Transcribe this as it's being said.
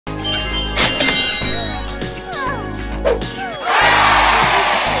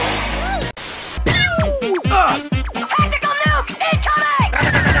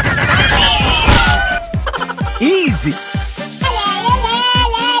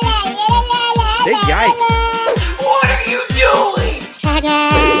Yikes. What are you doing?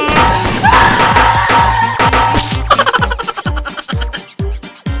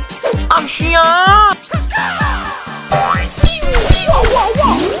 I'm here.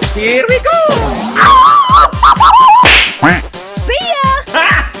 Here we go. See ya.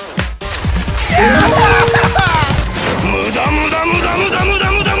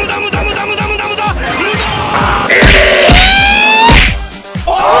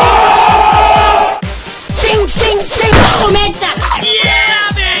 Sing, sing, sing! Momentum!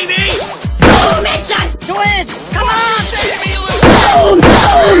 Yeah, baby. Momentum! Twitch, come on! Boom,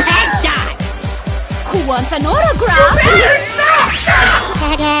 boom! Headshot! Who wants an autograph?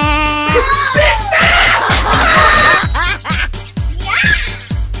 Ta-da!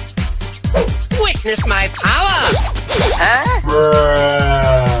 Witness my power.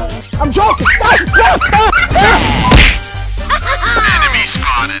 I'm joking! Enemy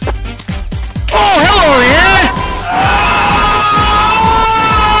spotted. Oh, hello, yeah!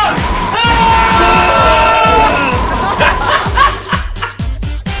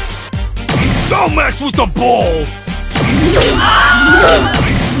 Don't mess with the ball!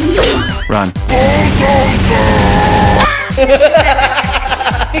 Run.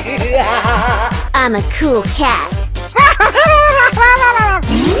 I'm a cool cat.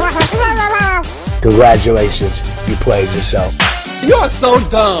 Congratulations, you played yourself. You are so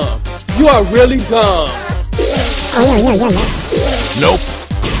dumb. You are really dumb. Nope.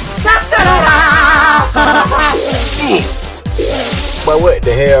 But what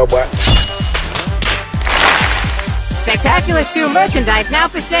the hell, boy? Spectacular Stew merchandise now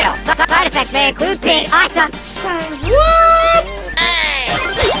for sale. Side effects may include pain, awesome. What? Hey!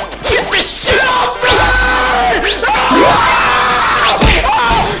 Get this shit off me!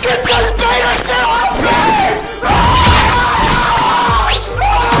 Get this beta shit off me!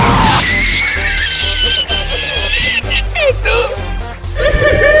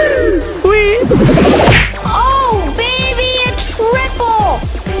 Oh, baby, a triple!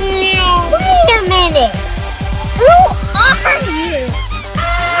 Wait a minute! Who are you?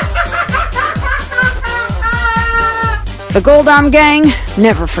 The Biodome gang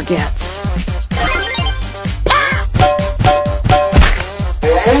never forgets.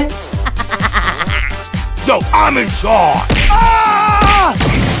 Yo, I'm in charge.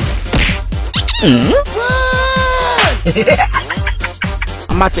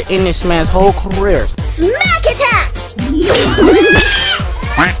 I'm about to end this man's whole career. Smack attack!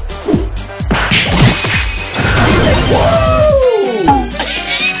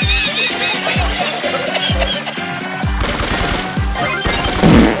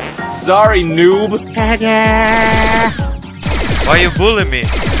 Sorry, noob. Why you bullying me?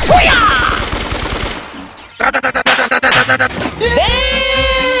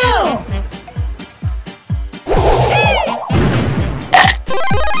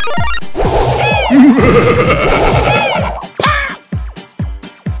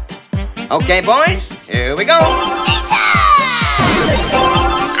 Okay, boys, here we go.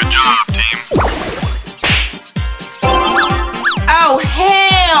 Good job, team. Oh,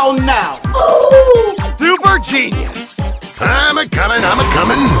 hell no! Super genius. I'm a coming, I'm a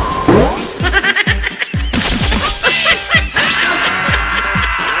coming.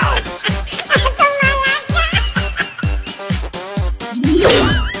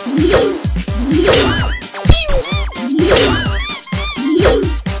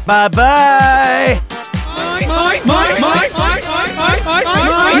 Bye-bye.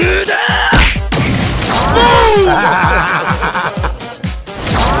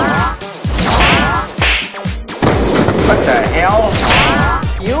 What the hell?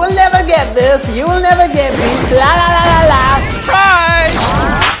 You will never get this. You will never get these. La la la la la. Try.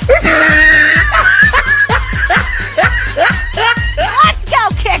 Let's go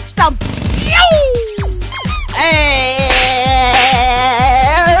kick some.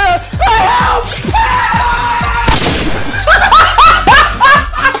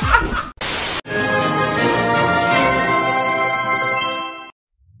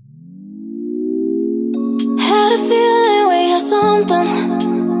 Had a feeling we had something.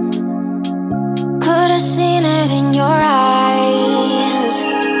 Could have seen it in your eyes.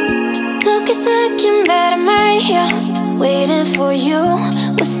 Took a second, but I'm right here, waiting for you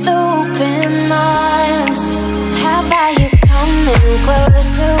with open arms. How about you coming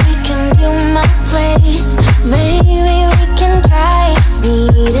closer? We can do my place. Maybe we can try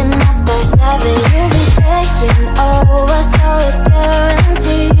meeting up by 7. You'll be saying over, so it's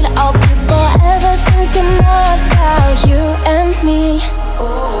guaranteed. I'll be forever thinking more about you and me.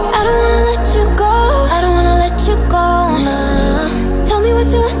 I don't wanna let you go. I don't wanna let you go. Tell me what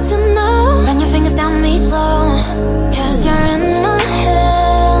you want to know. Run your fingers down cause you're in my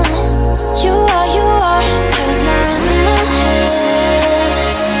head. You are, cause you're in my head.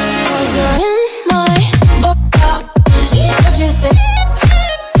 Cause you're in my What you think?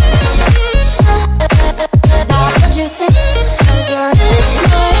 What you think? Cause you're in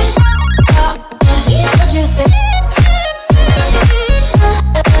my What you think?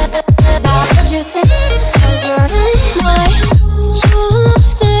 What you think? Cause you're in my You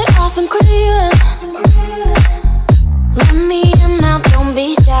love that I've been craving. Let me in now, don't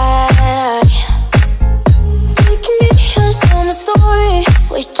be shy. We can be a summer story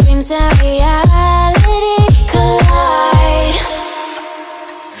with dreams and reality collide.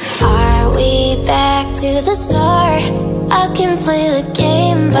 Are we back to the start? I can play the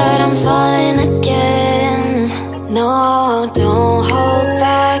game, but I'm falling again. No, don't hold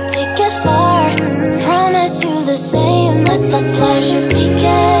back, take it far. Promise you the same, let the pleasure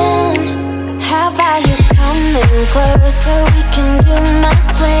begin. How about you coming closer, we can do my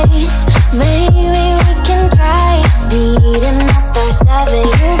place. Maybe we can try meeting up at 7.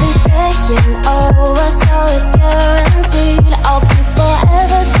 You'll be saying over, so it's guaranteed. I'll be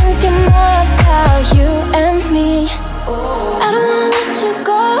forever thinking more about you and me. I don't wanna let you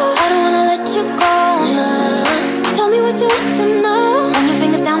go, I don't wanna let you go. Tell me what you want to know, run your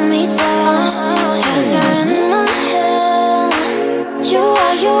fingers down me slow. Cause you're in my head. You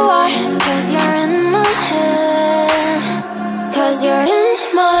are, cause you're in my head. Cause you're in